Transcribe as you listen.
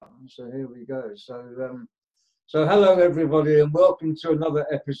So here we go. So hello everybody, and welcome to another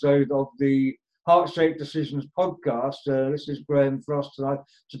episode of the Heart-Shaped Decisions podcast. This is Graham Frost tonight.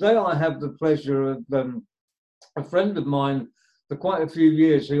 Today I have the pleasure of a friend of mine for quite a few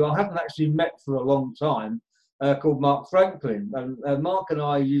years, who I haven't actually met for a long time, called Mark Franklin. And Mark and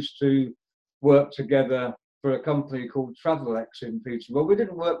I used to work together for a company called Travelex in Peterborough. We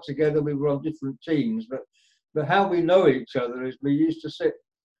didn't work together, we were on different teams, but how we know each other is we used to sit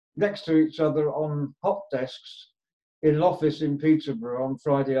next to each other on hot desks in an office in Peterborough on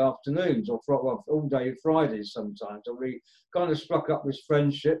Friday afternoons, or all day Fridays sometimes. And we kind of struck up this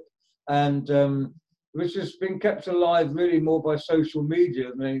friendship, and which has been kept alive really more by social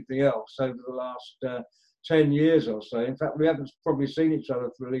media than anything else over the last 10 years or so. In fact, we haven't probably seen each other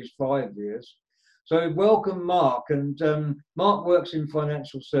for at least 5 years. So welcome, Mark. And Mark works in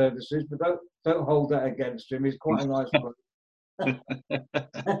financial services, but don't hold that against him. He's quite a nice bloke.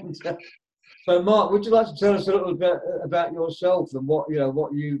 And, so, Mark, would you like to tell us a little bit about yourself and what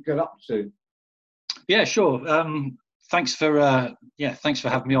you get up to? Yeah, sure. Thanks for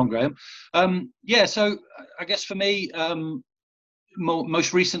having me on, Graham. So I guess for me,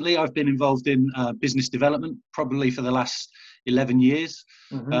 most recently, I've been involved in business development, probably for the last 11 years.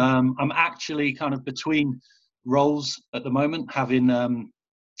 Mm-hmm. I'm actually kind of between roles at the moment, having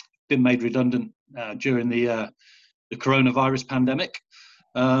been made redundant during the coronavirus pandemic.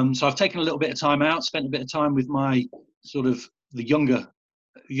 So I've taken a little bit of time out, spent a bit of time with my sort of the younger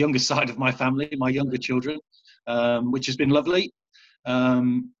side of my family, my younger children, which has been lovely.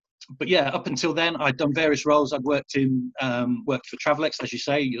 But yeah, up until then, I'd done various roles. I'd worked for Travelex, as you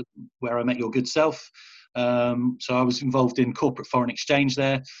say, where I met your good self. So I was involved in corporate foreign exchange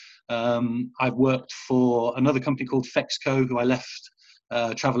there. I've worked for another company called Fexco, who I left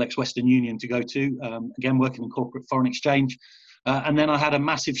Travelex Western Union to go to, again, working in corporate foreign exchange. And then I had a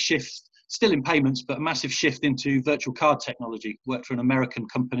massive shift, still in payments, but a massive shift into virtual card technology. Worked for an American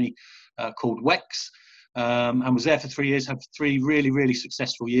company called WEX, and was there for 3 years, had 3 really, really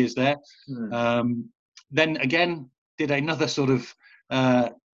successful years there. Mm. Then again, did another sort of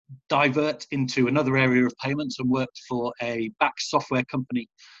divert into another area of payments and worked for a back software company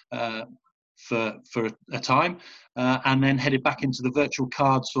for a time, and then headed back into the virtual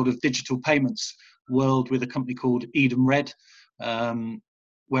card sort of digital payments world with a company called Edenred,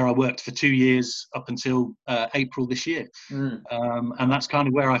 where I worked for 2 years up until April this year. Mm. And that's kind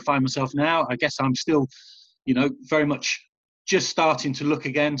of where I find myself now. I guess I'm still, very much just starting to look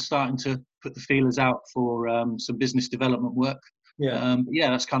again, starting to put the feelers out for some business development work. Yeah.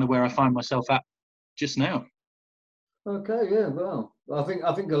 That's kind of where I find myself at just now. Okay, yeah, well, I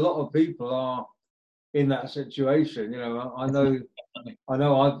think a lot of people are in that situation. I know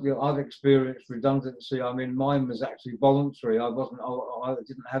I've experienced redundancy. I mean, mine was actually voluntary. I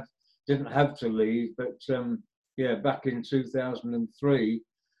didn't have to leave, but back in 2003,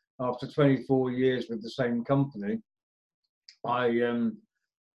 after 24 years with the same company, we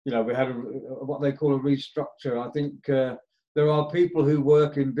had what they call a restructure. I think there are people who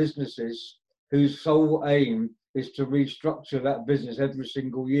work in businesses whose sole aim is to restructure that business every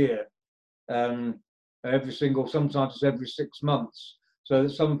single year. Sometimes it's every 6 months. So that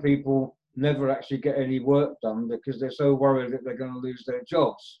some people never actually get any work done because they're so worried that they're going to lose their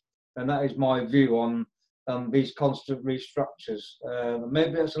jobs. And that is my view on these constant restructures.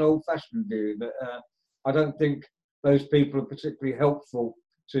 Maybe that's an old-fashioned view, but I don't think those people are particularly helpful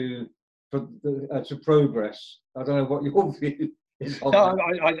to progress. I don't know what your view is on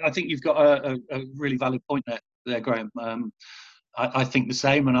that. I think you've got a really valid point there, Graham. I think the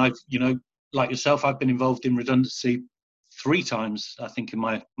same, and I've, like yourself, I've been involved in redundancy 3 times, I think, in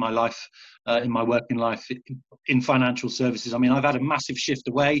my life, in my working life, in financial services. I mean, I've had a massive shift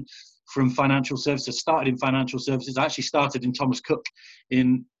away from financial services. I started in financial services. I actually started in Thomas Cook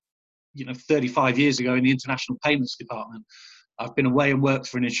 35 years ago in the international payments department. I've been away and worked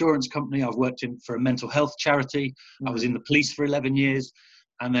for an insurance company. I've worked for a mental health charity. Mm-hmm. I was in the police for 11 years.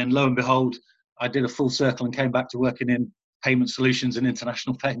 And then lo and behold, I did a full circle and came back to working in payment solutions and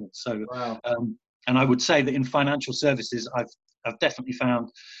international payments. So, wow. And I would say that in financial services, I've definitely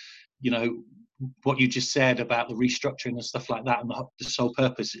found, what you just said about the restructuring and stuff like that, and the sole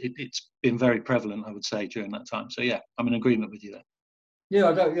purpose. It's been very prevalent, I would say, during that time. So yeah, I'm in agreement with you there. Yeah,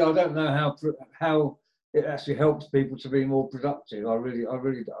 I don't know how it actually helps people to be more productive. I really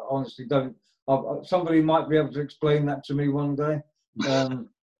honestly don't. Somebody might be able to explain that to me one day.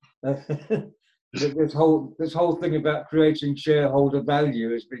 This whole thing about creating shareholder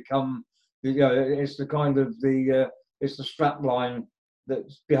value has become, it's the kind of it's the strap line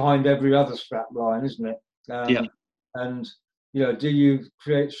that's behind every other strap line, isn't it? Yeah. And do you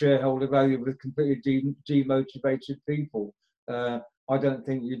create shareholder value with completely demotivated people? I don't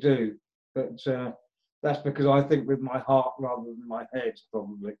think you do, but that's because I think with my heart rather than my head,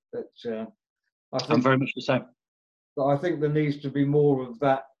 probably. But I'm very much the same. But I think there needs to be more of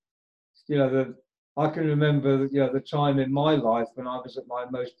that. I can remember, the time in my life when I was at my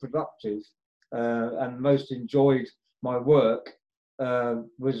most productive and most enjoyed my work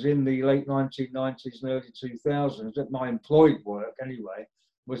was in the late 1990s and early 2000s. At my employed work, anyway,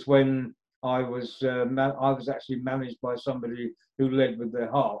 was when I was actually managed by somebody who led with their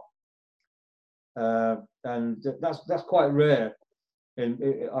heart, and that's quite rare.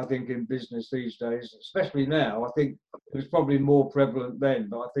 I think in business these days, especially now. I think it was probably more prevalent then,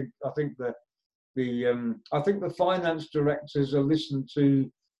 but I think the finance directors are listened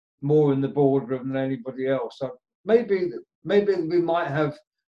to more in the boardroom than anybody else. So maybe we might have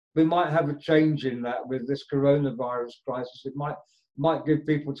a change in that with this coronavirus crisis. It might give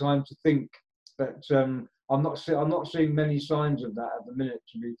people time to think. But I'm not seeing many signs of that at the minute,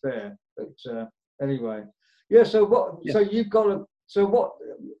 to be fair. But anyway, yeah. So what? Yeah. So you've got a. So what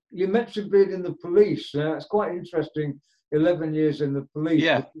you mentioned being in the police? It's quite interesting. 11 years in the police.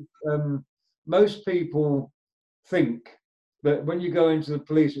 Yeah. Most people think that when you go into the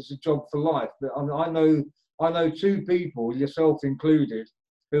police, it's a job for life. But I know two people, yourself included,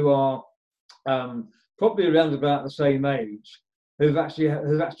 who are probably around about the same age, who've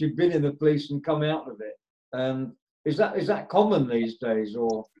actually been in the police and come out of it. Is that common these days,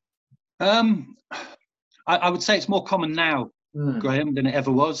 or? I would say it's more common now, Graham, than it ever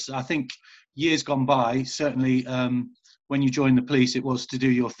was. I think years gone by, certainly when you joined the police, it was to do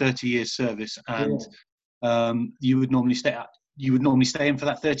your 30 years service, and you would normally stay in for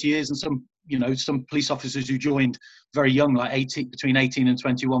that 30 years. And some police officers who joined very young, like between 18 and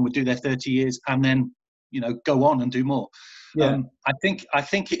 21, would do their 30 years and then go on and do more. I think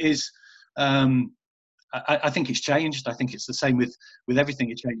it is. I think it's changed. I think it's the same with everything.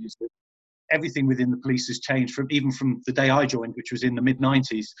 It changes. Everything within the police has changed even from the day I joined, which was in the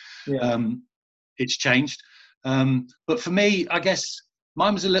mid-90s. It's changed. But for me, I guess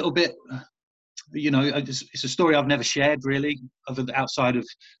mine was a little bit, it's a story I've never shared really, outside of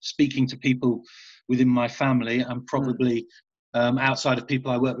speaking to people within my family and probably outside of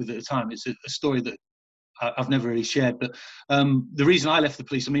people I worked with at the time. It's a story that I've never really shared. But the reason I left the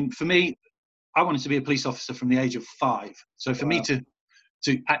police, for me, I wanted to be a police officer from the age of 5. So for me to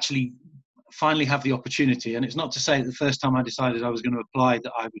actually finally have the opportunity, and it's not to say that the first time I decided I was going to apply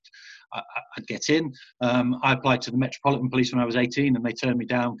that I'd get in. I applied to the Metropolitan Police when I was 18, and they turned me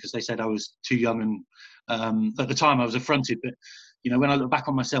down because they said I was too young, and at the time I was affronted. But when I look back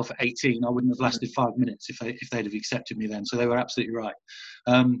on myself at 18, I wouldn't have lasted 5 minutes if they'd have accepted me then. So they were absolutely right.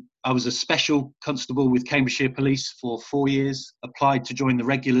 I was a special constable with Cambridgeshire Police for 4 years, applied to join the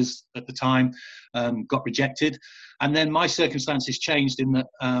regulars at the time, got rejected. And then my circumstances changed in that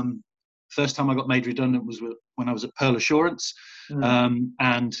first time I got made redundant was when I was at Pearl Assurance.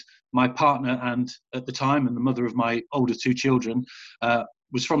 And my partner, at the time, and the mother of my older 2 children,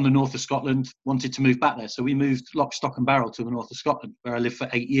 was from the north of Scotland, wanted to move back there. So we moved lock, stock and barrel to the north of Scotland, where I lived for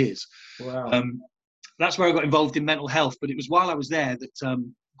 8 years. Wow. That's where I got involved in mental health. But it was while I was there that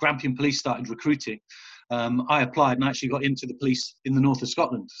Grampian Police started recruiting. I applied and actually got into the police in the north of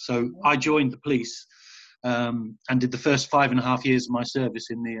Scotland. So I joined the police and did the first 5.5 years of my service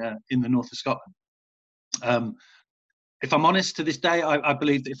in the north of Scotland. If I'm honest, to this day, I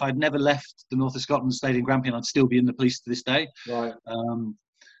believe that if I'd never left the north of Scotland and stayed in Grampian, I'd still be in the police to this day. Right.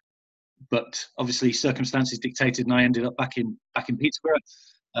 But obviously circumstances dictated, and I ended up back in Peterborough.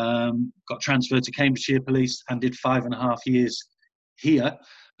 Got transferred to Cambridgeshire Police and did 5.5 years here.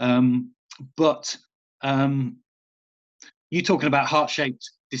 But you talking about heart-shaped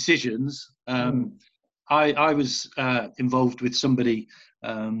decisions. I was involved with somebody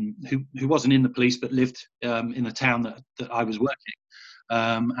who wasn't in the police but lived in the town that I was working.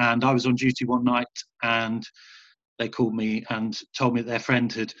 And I was on duty one night, and they called me and told me that their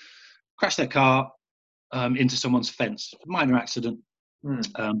friend had crashed their car into someone's fence. Minor accident,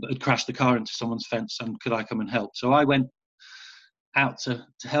 but had crashed the car into someone's fence, and could I come and help? So I went out to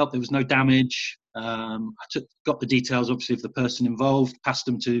help. There was no damage. I got the details, obviously, of the person involved, passed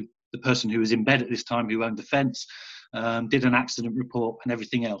them to the person who was in bed at this time, who owned the fence, did an accident report and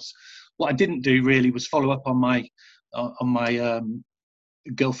everything else. What I didn't do really was follow up on my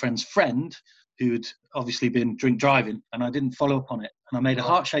girlfriend's friend, who'd obviously been drink driving, and I didn't follow up on it. And I made a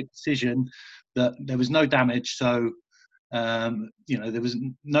heart-shaped decision that there was no damage, so there was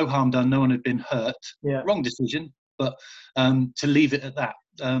no harm done, no one had been hurt. Wrong decision, but to leave it at that,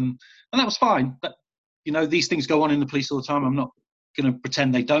 and that was fine. But you know, these things go on in the police all the time. I'm not going to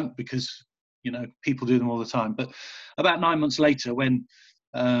pretend they don't, because, you know, people do them all the time. But about 9 months later, when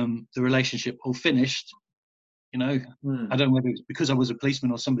the relationship all finished, you know, I don't know whether it's because I was a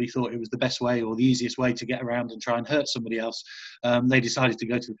policeman or somebody thought it was the best way or the easiest way to get around and try and hurt somebody else. They decided to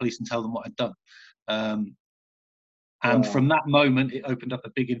go to the police and tell them what I'd done. And from that moment, it opened up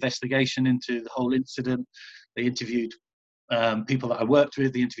a big investigation into the whole incident. They interviewed people that I worked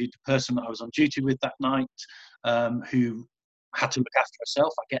with. They interviewed the person that I was on duty with that night, who had to look after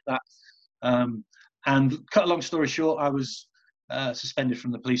herself. I get that. And cut a long story short, I was suspended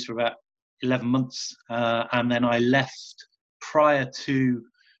from the police for about 11 months. And then I left prior to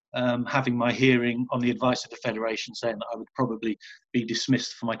having my hearing on the advice of the Federation, saying that I would probably be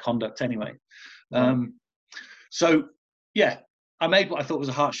dismissed for my conduct anyway. So, yeah, I made what I thought was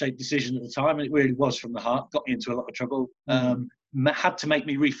a heart-shaped decision at the time, and it really was from the heart. Got me into a lot of trouble. Had to make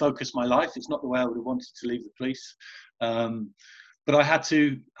me refocus my life. It's not the way I would have wanted to leave the police. But I had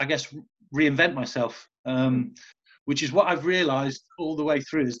to, I guess, reinvent myself, which is what I've realised all the way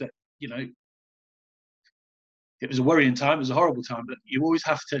through, is that, you know, it was a worrying time, it was a horrible time, but you always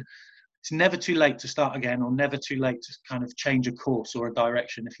have to, it's never too late to start again, or never too late to kind of change a course or a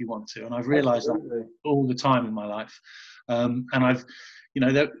direction if you want to. And I've realised that all the time in my life. And I've, you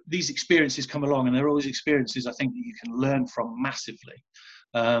know, these experiences come along, and they're always experiences I think that you can learn from massively.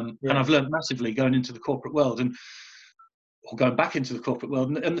 And I've learned massively going into the corporate world, or going back into the corporate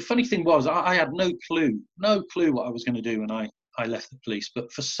world. And the funny thing was, I had no clue what I was going to do when I left the police.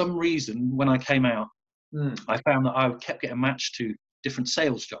 But for some reason, when I came out, I found that I kept getting matched to different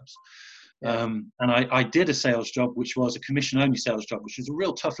sales jobs. And I did a sales job, which was a commission-only sales job, which was a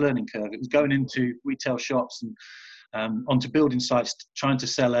real tough learning curve. It was going into retail shops and onto building sites, trying to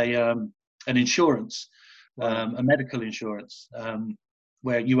sell an insurance, a medical insurance,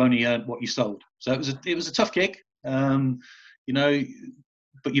 where you only earned what you sold. So it was a tough gig, you know,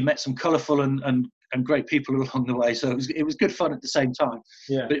 but you met some colourful and great people along the way. So it was good fun at the same time.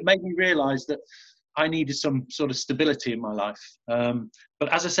 But it made me realise that I needed some sort of stability in my life. But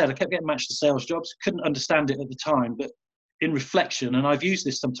as I said, I kept getting matched to sales jobs. Couldn't understand it at the time, but in reflection, and I've used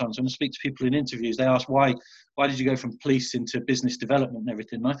this sometimes when I speak to people in interviews, they ask, why did you go from police into business development and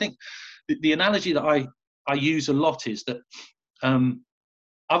everything? And I think the analogy that I use a lot is that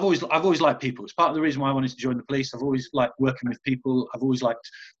I've always liked people. It's part of the reason why I wanted to join the police. I've always liked working with people. I've always liked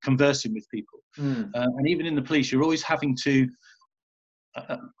conversing with people. And even in the police, you're always having to,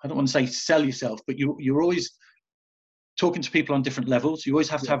 I don't want to say sell yourself, but you're always talking to people on different levels. You always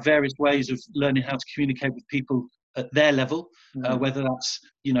have to have various ways of learning how to communicate with people at their level, whether that's,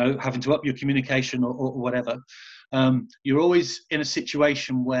 you know, having to up your communication or whatever. You're always in a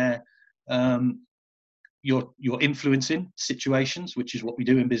situation where you're influencing situations, which is what we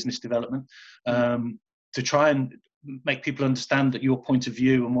do in business development, to try and make people understand that your point of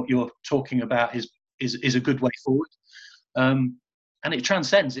view and what you're talking about is a good way forward. And it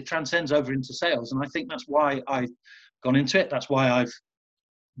transcends over into sales. And I think that's why I've gone into it. That's why I've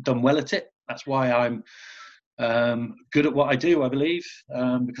done well at it. That's why I'm good at what I do, I believe,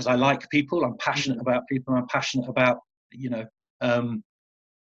 because I like people. I'm passionate about people. I'm passionate about, you know,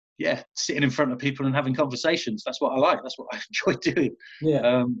 sitting in front of people and having conversations. That's what I like. That's what I enjoy doing.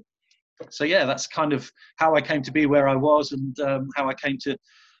 So that's kind of how I came to be where I was, and how I came to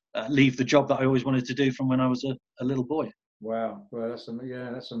leave the job that I always wanted to do from when I was a little boy. Wow, well, that's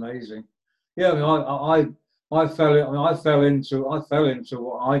amazing. Yeah, I mean, I fell into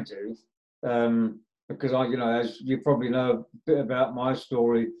what I do, because I, you know, as you probably know a bit about my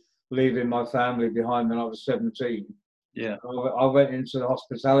story, leaving my family behind when I was 17. I went into the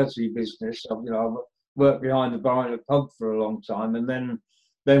hospitality business. You know, I worked behind the bar in a pub for a long time, and then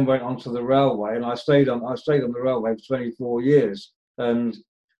went onto the railway, and I stayed on the railway for 24 years. And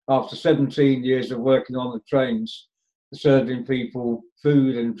after 17 years of working on the trains, serving people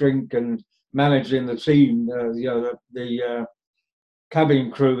food and drink and managing the team, you know, the cabin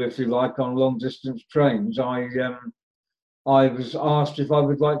crew, if you like, on long distance trains, I was asked if I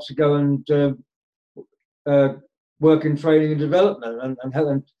would like to go and work in training and development and help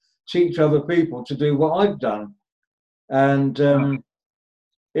and teach other people to do what I've done. And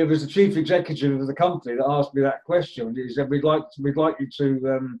it was the chief executive of the company that asked me that question. He said, "We'd like you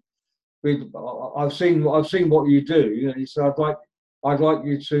to. I've seen what you do." You know, he said, "I'd like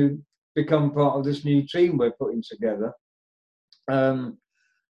you to become part of this new team we're putting together." And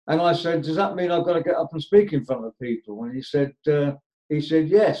I said, "Does that mean I've got to get up and speak in front of people?" And he said,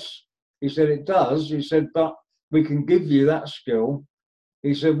 "Yes." He said, "It does." He said, "But we can give you that skill."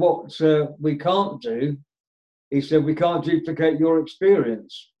 He said, "What we can't do," he said, "we can't duplicate your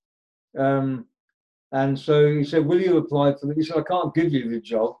experience." And so he said, will you apply for it? He said, I can't give you the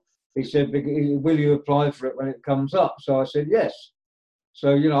job. He said, will you apply for it when it comes up? So I said, yes.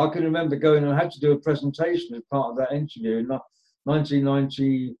 So, I can remember going and I had to do a presentation as part of that interview in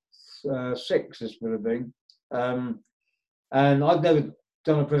 1996, this would have been. And I'd never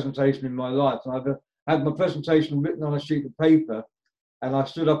done a presentation in my life. And I've had my presentation written on a sheet of paper, and I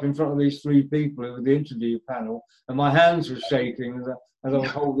stood up in front of these three people who were the interview panel, and my hands were shaking as I was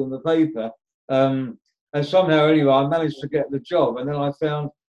holding the paper. And somehow, anyway, I managed to get the job. And then I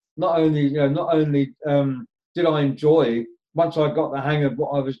found not only did I enjoy, once I got the hang of what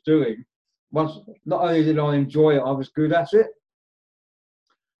I was doing, not only did I enjoy it, I was good at it.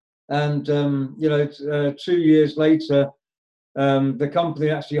 And 2 years later, the company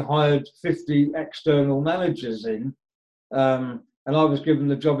actually hired 50 external managers in, and I was given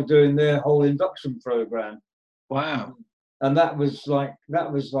the job of doing their whole induction program. Wow. And that was like,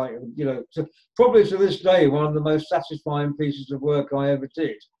 probably to this day, one of the most satisfying pieces of work I ever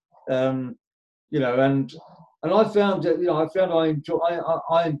did. And I found that,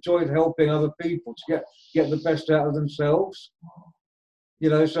 I enjoyed helping other people to get the best out of themselves.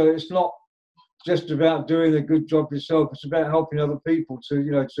 So it's not just about doing a good job yourself. It's about helping other people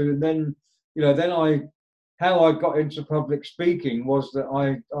how I got into public speaking was that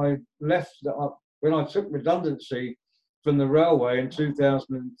I left when I took redundancy from the railway in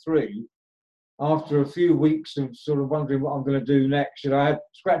 2003. After a few weeks of sort of wondering what I'm going to do next, I had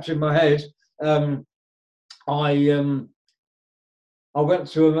scratching my head. I went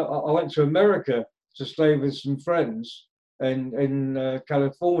to America to stay with some friends in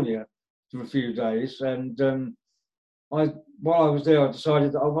California for a few days, and while I was there, I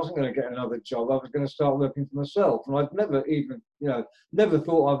decided that I wasn't going to get another job. I was going to start working for myself, and I'd never even, never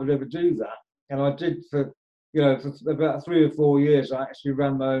thought I would ever do that. And I did for about 3 or 4 years. I actually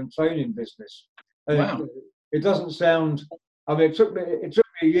ran my own training business. And wow. It doesn't sound. I mean, it took me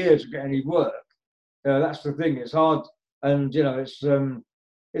a year to get any work. That's the thing. It's hard, and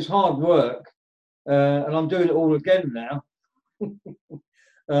it's hard work, and I'm doing it all again now.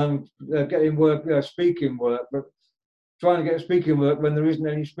 Getting work, speaking work, but trying to get speaking work when there isn't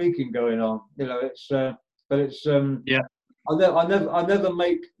any speaking going on. Yeah. I never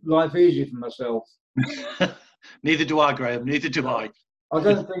make life easy for myself. Neither do I, Graham. Neither do I. I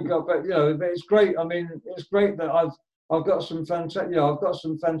don't think, but it's great. I mean, it's great that I've got some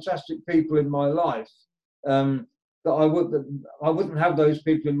fantastic people in my life. That I wouldn't have those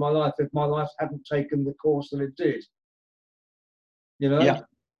people in my life if my life hadn't taken the course that it did.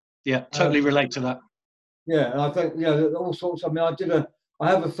 Yeah, totally relate to that. Yeah, and I think all sorts. I mean, I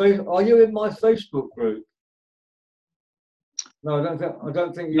have a face. Are you in my Facebook group? No, I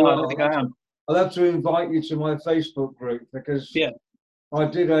don't think you are. I don't think I am. I'll have to invite you to my Facebook group because I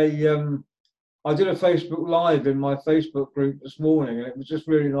did a Facebook Live in my Facebook group this morning, and it was just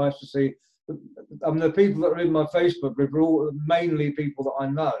really nice to see. I mean, the people that are in my Facebook group are all mainly people that I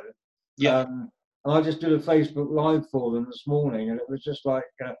know. Yeah. And I just did a Facebook Live for them this morning, and it was just like,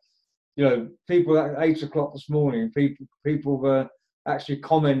 people at 8 o'clock this morning, people were actually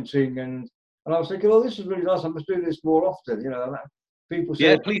commenting, and I was thinking, oh, this is really nice. I must do this more often. People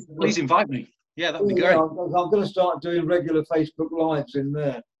say, please invite me. Yeah, that'd be great. I'm going to start doing regular Facebook Lives in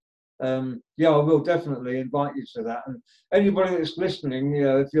there. I will definitely invite you to that. And anybody that's listening,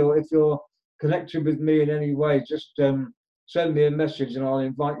 if you're connected with me in any way, just send me a message and I'll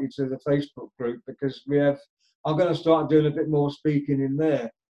invite you to the Facebook group, because I'm going to start doing a bit more speaking in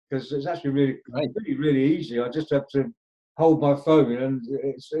there, because it's actually really easy. I just have to hold my phone, and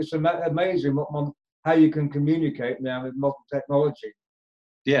it's amazing how you can communicate now with modern technology.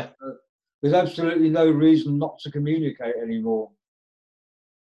 Yeah. There's absolutely no reason not to communicate anymore.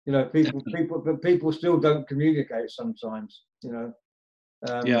 People still don't communicate sometimes. Yeah,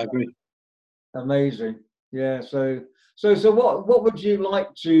 I agree. Amazing. Yeah. So what would you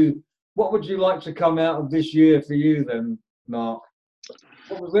like to come out of this year for you then, Mark?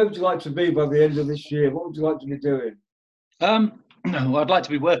 Where would you like to be by the end of this year? What would you like to be doing? Well, I'd like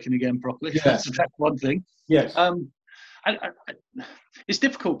to be working again properly. Yeah. That's one thing. Yes. It's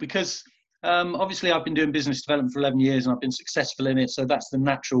difficult because obviously I've been doing business development for 11 years and I've been successful in it. So that's the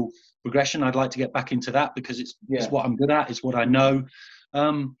natural progression. I'd like to get back into that because it's what I'm good at. It's what I know.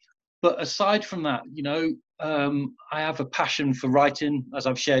 But aside from that, I have a passion for writing, as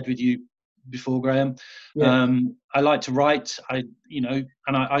I've shared with you before, Graham. Yeah. I like to write. I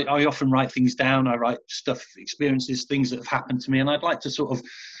often write things down. I write stuff, experiences, things that have happened to me, and I'd like to sort of,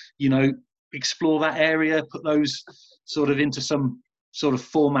 explore that area, put those sort of into some sort of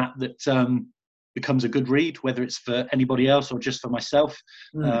format that becomes a good read, whether it's for anybody else or just for myself.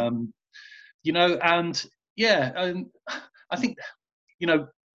 you know, and yeah, I think, you know,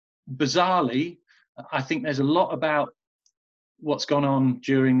 bizarrely, I think there's a lot about what's gone on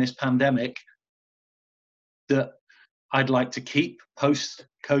during this pandemic that I'd like to keep post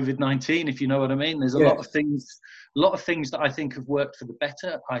COVID-19, if you know what I mean. There's a lot of things that I think have worked for the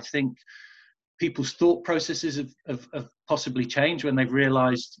better. I think people's thought processes have possibly changed when they've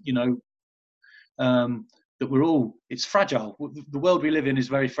realized, you know, that it's fragile. The world we live in is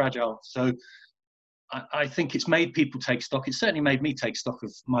very fragile. So I think it's made people take stock. It certainly made me take stock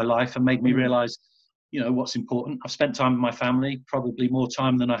of my life and made me realize, you know, what's important. I've spent time with my family, probably more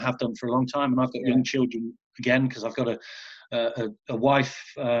time than I have done for a long time. And I've got young children again, because I've got a wife,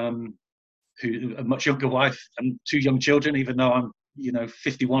 a much younger wife, and 2 young children, even though I'm, you know,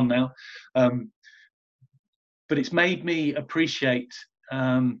 51 now. But it's made me appreciate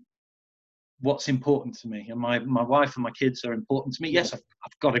what's important to me. And my wife and my kids are important to me. Yes,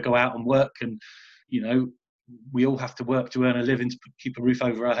 I've got to go out and work, and, you know, we all have to work to earn a living to keep a roof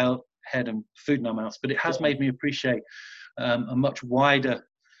over our head and food in our mouths. But it has made me appreciate a much wider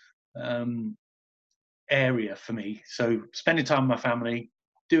area for me. So spending time with my family,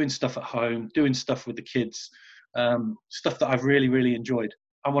 doing stuff at home, doing stuff with the kids, stuff that I've really, really enjoyed.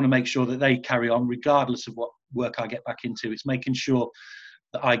 I want to make sure that they carry on regardless of what work I get back into. It's making sure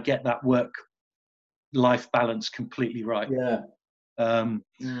that I get that work-life balance completely right.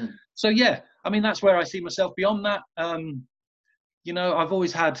 So yeah, I mean, that's where I see myself. Beyond that, you know, I've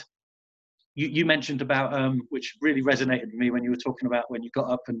always had, you mentioned about, which really resonated with me when you were talking about when you got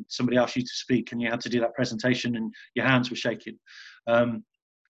up and somebody asked you to speak and you had to do that presentation and your hands were shaking.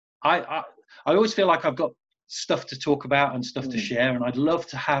 I always feel like I've got stuff to talk about and stuff to share, and I'd love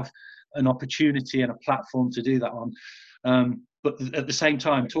to have an opportunity and a platform to do that on. But at the same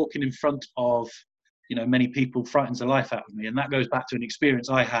time, talking in front of, you know, many people frightens the life out of me. And that goes back to an experience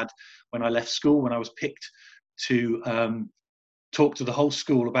I had when I left school, when I was picked to talk to the whole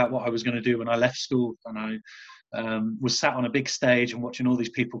school about what I was going to do when I left school. And I was sat on a big stage and watching all these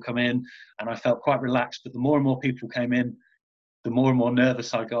people come in, and I felt quite relaxed. But the more and more people came in, the more and more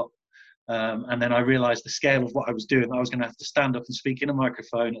nervous I got. And then I realized the scale of what I was doing. I was going to have to stand up and speak in a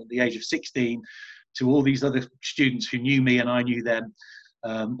microphone at the age of 16 to all these other students who knew me and I knew them,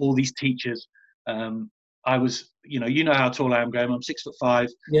 all these teachers. I was, you know how tall I am, Graham. I'm 6'5".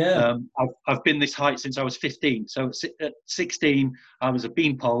 Yeah. I've been this height since I was 15. So at 16, I was a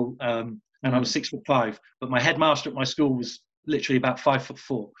beanpole, and I was 6'5". But my headmaster at my school was literally about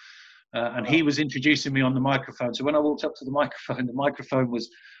 5'4". And he was introducing me on the microphone. So when I walked up to the microphone was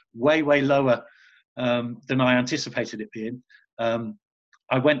way, way lower than I anticipated it being.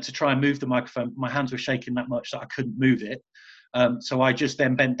 I went to try and move the microphone. My hands were shaking that much that I couldn't move it. So I just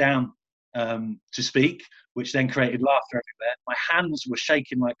then bent down to speak, which then created laughter everywhere. My hands were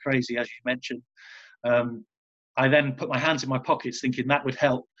shaking like crazy, as you mentioned. I then put my hands in my pockets thinking that would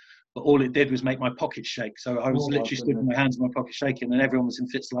help, but all it did was make my pockets shake. So I was literally stood with my hands in my pockets shaking, and everyone was in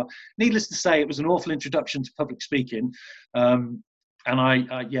fits of laugh. Needless to say, it was an awful introduction to public speaking. And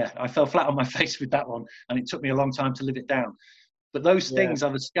I fell flat on my face with that one, and it took me a long time to live it down. But those things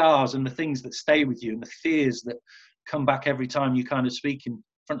are the scars and the things that stay with you, and the fears that come back every time you kind of speak in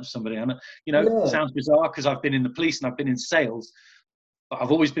front of somebody. And, you know, it sounds bizarre because I've been in the police and I've been in sales, but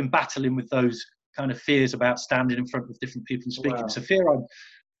I've always been battling with those kind of fears about standing in front of different people and speaking. It's a fear I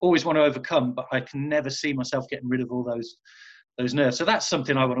always want to overcome, but I can never see myself getting rid of all those nerves. So that's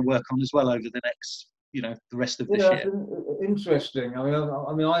something I want to work on as well over the next, you know, the rest of this year. Interesting.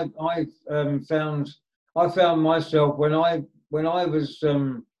 I found myself when I was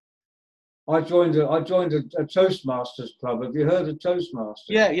I joined a Toastmasters club. Have you heard of Toastmasters?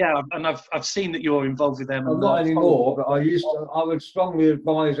 Yeah, and I've seen that you're involved with them. I'm not anymore, but I would strongly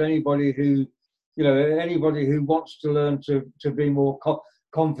advise anybody who, you know, anybody who wants to learn to be more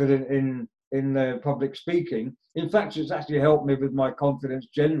confident in their public speaking. In fact, it's actually helped me with my confidence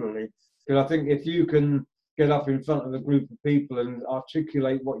generally, because I think if you can get up in front of a group of people and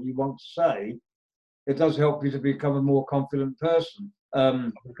articulate what you want to say, it does help you to become a more confident person.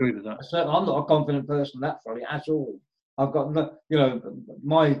 I agree with that. I'm not a confident person naturally at all. I've got no, you know,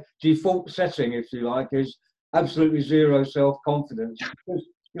 my default setting, if you like, is absolutely zero self-confidence.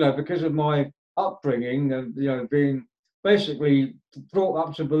 Because of my upbringing and, you know, being basically brought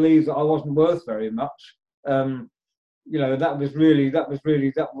up to believe that I wasn't worth very much. You know, that was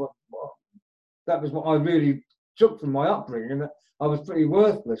what I really took from my upbringing, that I was pretty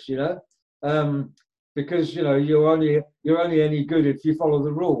worthless, you know. Because, you know, you're only any good if you follow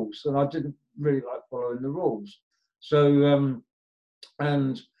the rules, and I didn't really like following the rules. So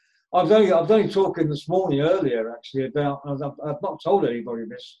and I was only talking this morning earlier actually about, I've not told anybody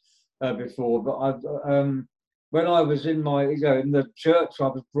this, before, but when I was in my, in the church I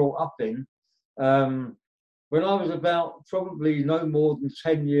was brought up in, when I was about probably no more than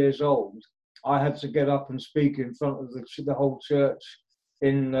 10 years old, I had to get up and speak in front of the whole church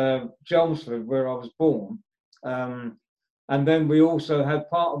in Chelmsford, where I was born. And then we also had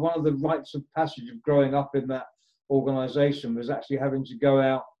one of the rites of passage of growing up in that organisation was actually having to go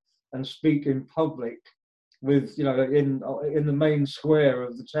out and speak in public with, in the main square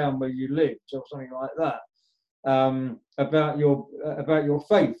of the town where you lived, or something like that, about your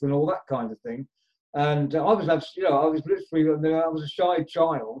faith and all that kind of thing. And I was literally, I was a shy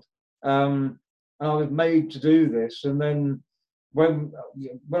child, and I was made to do this. And then when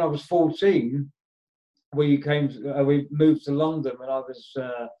I was 14, we moved to London when I was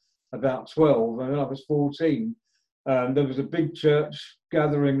about 12, and when I was 14, there was a big church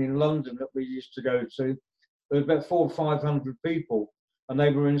gathering in London that we used to go to. There was about 400 or 500 people, and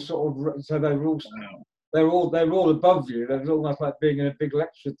they were in sort of, so they were all above you. It was almost like being in a big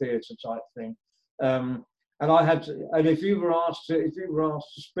lecture theatre type thing. And I had to, and if you were asked to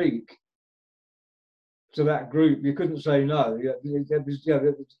speak to that group, you couldn't say no.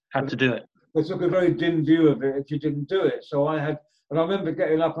 Had to do it. They took a very dim view of it if you didn't do it. So I remember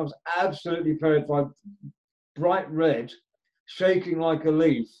getting up. I was absolutely terrified, bright red, shaking like a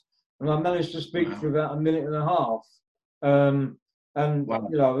leaf, and I managed to speak for about a minute and a half. And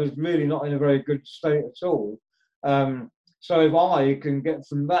I was really not in a very good state at all. So if I can get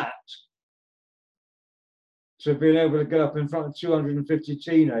from that to being able to get up in front of 250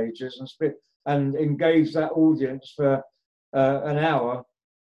 teenagers and speak and engage that audience for an hour,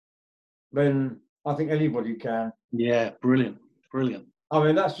 then I think anybody can. Yeah, brilliant. I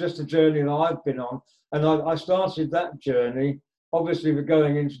mean, that's just a journey that I've been on, and I started that journey. Obviously, we're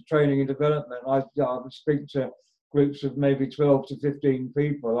going into training and development. I would speak to groups of maybe 12 to 15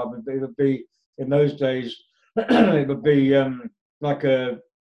 people. It would be in those days, it would be like a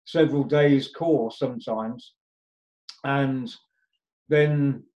several days course sometimes. And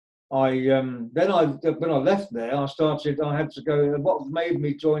then when I left there, I had to go. What made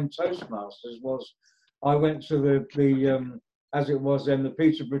me join Toastmasters was I went to the as it was then, the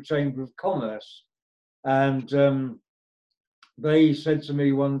Peterborough Chamber of Commerce, and they said to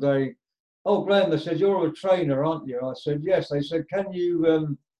me one day, "Oh, Graham," they said, "you're a trainer, aren't you?" I said, "Yes." They said, "Can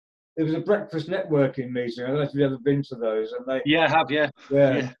you?" It was a breakfast networking meeting. I don't know if you've ever been to those. And they, I have, yeah.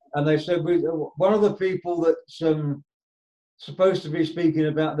 And they said, one of the people that's supposed to be speaking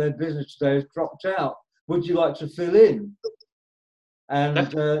about their business today has dropped out. Would you like to fill in? And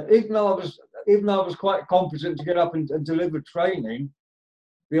even though I was quite competent to get up and deliver training,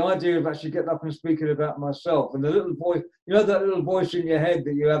 the idea of actually getting up and speaking about myself, and the little voice, that little voice in your head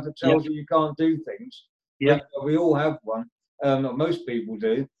that you have that tells you can't do things. Yeah, we all have one. Most people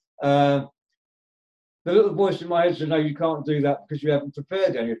do. The little voice in my head said, "No, you can't do that because you haven't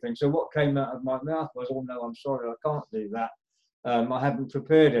prepared anything." So what came out of my mouth was, "Oh no, I'm sorry, I can't do that. I haven't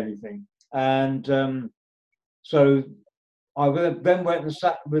prepared anything." And so I then went and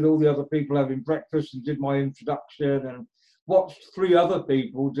sat with all the other people having breakfast and did my introduction and watched 3 other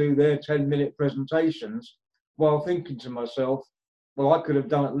people do their 10-minute presentations, while thinking to myself, well, I could have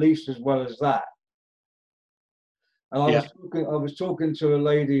done at least as well as that. And I was talking to a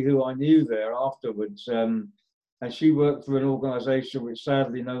lady who I knew there afterwards, and she worked for an organisation which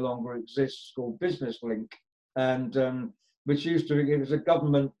sadly no longer exists, called Business Link, and which it was a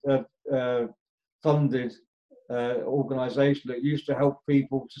government funded organisation that used to help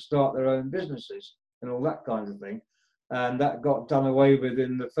people to start their own businesses and all that kind of thing. And that got done away with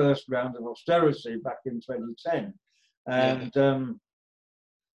in the first round of austerity back in 2010. And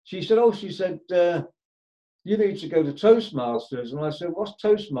she said, "You need to go to Toastmasters." And I said, "What's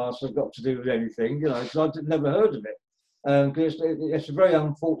Toastmasters got to do with anything?" Because I'd never heard of it. Because it's a very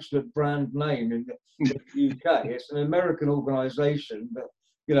unfortunate brand name in the UK. It's an American organisation, but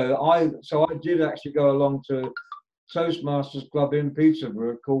I did actually go along to Toastmasters Club in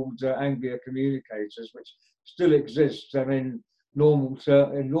Peterborough called Anglia Communicators, which still exists. And in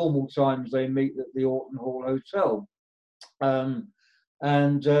normal times they meet at the Orton Hall Hotel.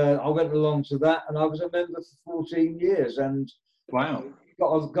 And I went along to that, and I was a member for 14 years, and wow,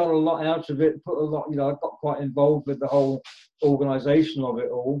 got a lot out of it. Put a lot, I got quite involved with the whole organisation of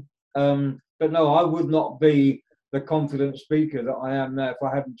it all. But no, I would not be the confident speaker that I am now if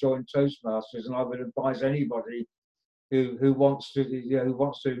I hadn't joined Toastmasters. And I would advise anybody who wants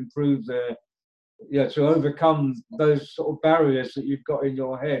to improve their, to overcome those sort of barriers that you've got in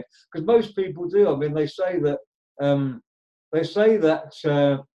your head, because most people do. I mean, they say that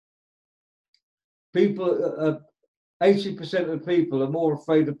people 80% of people are more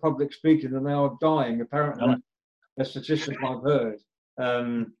afraid of public speaking than they are of dying. Apparently, that's a statistic I've heard.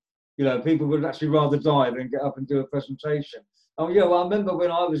 You know, people would actually rather die than get up and do a presentation. Oh yeah, well, I remember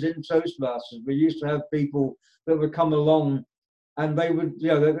when I was in Toastmasters, we used to have people that would come along, and they would, you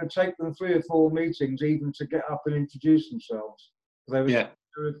know, they would take them 3 or 4 meetings even to get up and introduce themselves. They were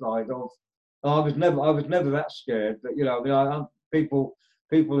terrified of. I was never that scared. But you know, I mean, people,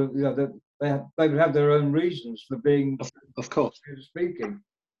 you know, that they would have their own reasons for being, of course, speaking.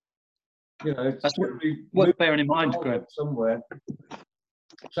 You know, that's worth bearing in mind, Graham. Somewhere.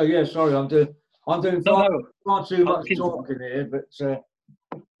 So yeah, sorry, I'm doing far too much talking here, but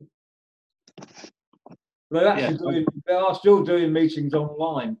they're actually they are still doing meetings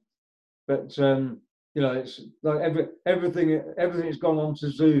online, but you know, it's like everything's gone on to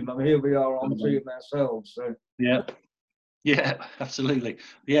Zoom. I mean, here we are on Zoom ourselves. So yeah, absolutely,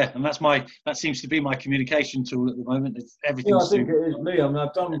 yeah, and that seems to be my communication tool at the moment. It's everything. Yeah, I think it is me. I mean,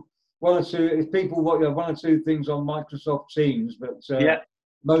 I've done one or two things on Microsoft Teams, but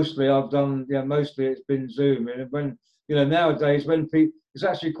mostly I've done, mostly it's been Zoom. And when, you know, nowadays when people, it's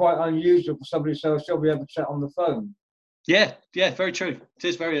actually quite unusual for somebody to say, shall we have a chat on the phone? Yeah, very true. It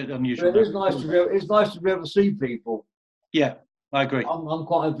is very unusual. But it is nice to be able to see people. Yeah, I agree. I'm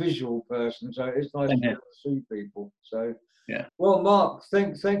quite a visual person, so it's nice to be able to see people. So yeah. Well, Mark,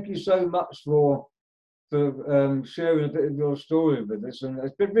 thank you so much for sharing a bit of your story with us, and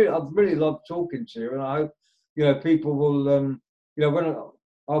it's been I've really loved talking to you, and I hope, you know, people will you know, when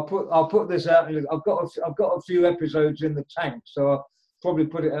I'll put this out. I've got a few episodes in the tank, so I'll probably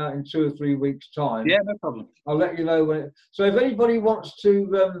put it out in 2 or 3 weeks' time. Yeah, no problem. I'll let you know when. So if anybody wants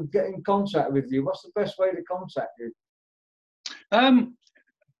to get in contact with you, what's the best way to contact you?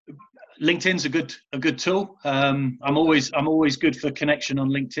 LinkedIn's a good tool. I'm always good for connection on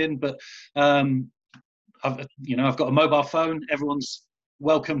LinkedIn, but I've got a mobile phone. Everyone's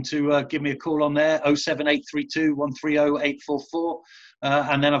welcome to give me a call on there, 07832 130 844.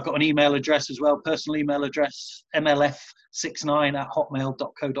 And then I've got an email address as well, personal email address,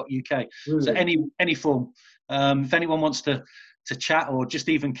 mlf69@hotmail.co.uk. Really? So any form. If anyone wants to chat or just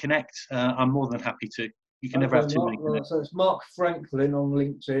even connect, I'm more than happy to. You can never have too many. So it's Mark Franklin on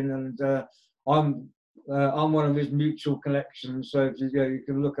LinkedIn, and I'm one of his mutual connections. So if you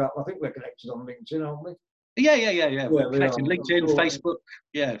can look up. I think we're connected on LinkedIn, aren't we? Yeah. We're connected. LinkedIn, Facebook.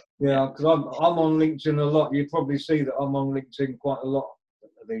 Yeah. Yeah, because I'm on LinkedIn a lot. You probably see that I'm on LinkedIn quite a lot.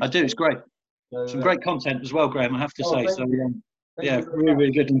 I do. It's great. So, some great content as well, Graham, I have to say. So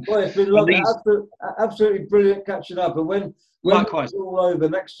really good. Well, it's been lovely. Absolutely brilliant catching up. And when likewise, it's all over,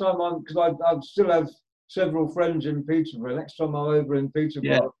 next time because I still have several friends in Peterborough. Next time I'm over in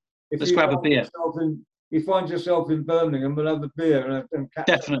Peterborough, let's grab a beer. You find yourself in Birmingham, we'll have a beer and catch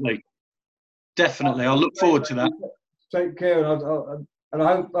Definitely. Up. Definitely. I'll look forward to that. Take care, and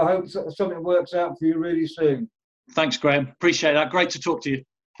I hope something works out for you really soon. Thanks, Graham. Appreciate that. Great to talk to you.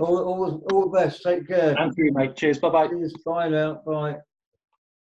 All the best. Take care. And for you, mate. Cheers. Bye-bye. Cheers. Bye now. Bye.